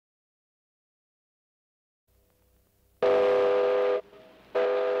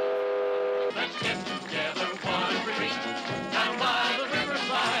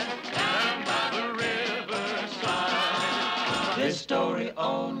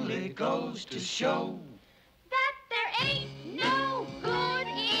only goes to show that there ain't no good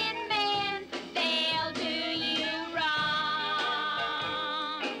in men. They'll do you wrong.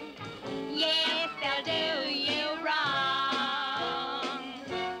 Yes, they'll do you wrong.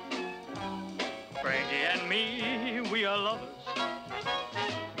 Frankie and me, we are lovers.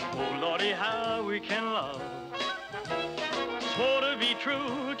 Oh, Lordy, how we can love. Swore to be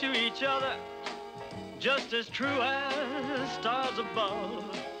true to each other, just as true as stars above.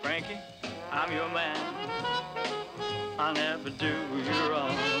 Frankie, I'm your man. I'll never do you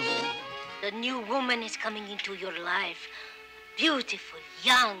wrong. The new woman is coming into your life. Beautiful,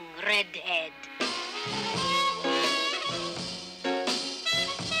 young redhead.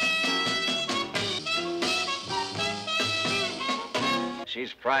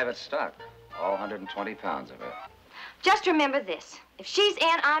 She's private stock, all 120 pounds of her. Just remember this. If she's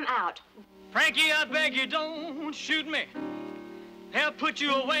in, I'm out. Frankie, I beg you, don't shoot me. They'll put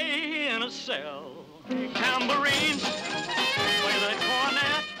you away in a cell. Tambourines, play the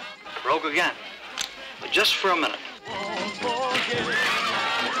cornet. Broke again, but just for a minute. Won't forget it.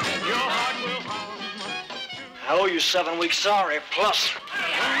 Your heart will hum. I owe you 7 weeks salary plus. When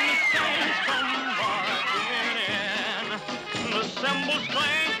the saints come marching in, the cymbals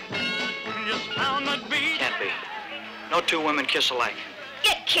clank, just pound that beat. Can't be. No two women kiss alike.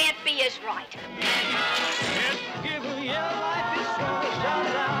 It can't be as right. Give your life is so shout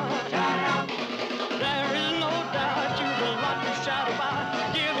it out, shout it out. There is no doubt you've a lot to shout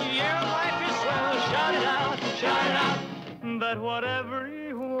about. Give your life is so shout it out, shout it out. That what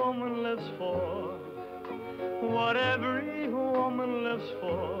every woman lives for, what every woman lives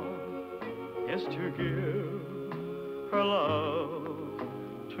for, is to give her love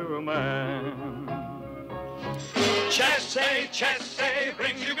to a man. Chess-say,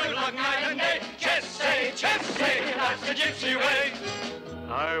 brings you good luck night and day. Chess-say, that's the gypsy way.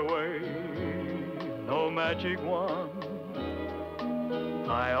 Highway, no magic wand.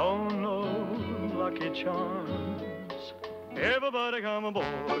 I own no lucky charms. Everybody come aboard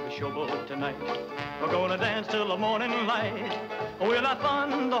the showboat tonight. We're gonna dance till the morning light. We'll have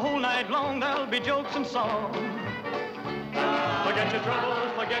fun the whole night long. There'll be jokes and songs. Forget your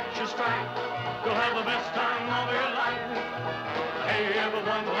troubles, forget your strife. You'll have the best time of your life. Hey,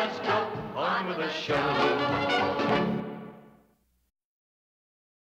 everyone, let's go on with the show.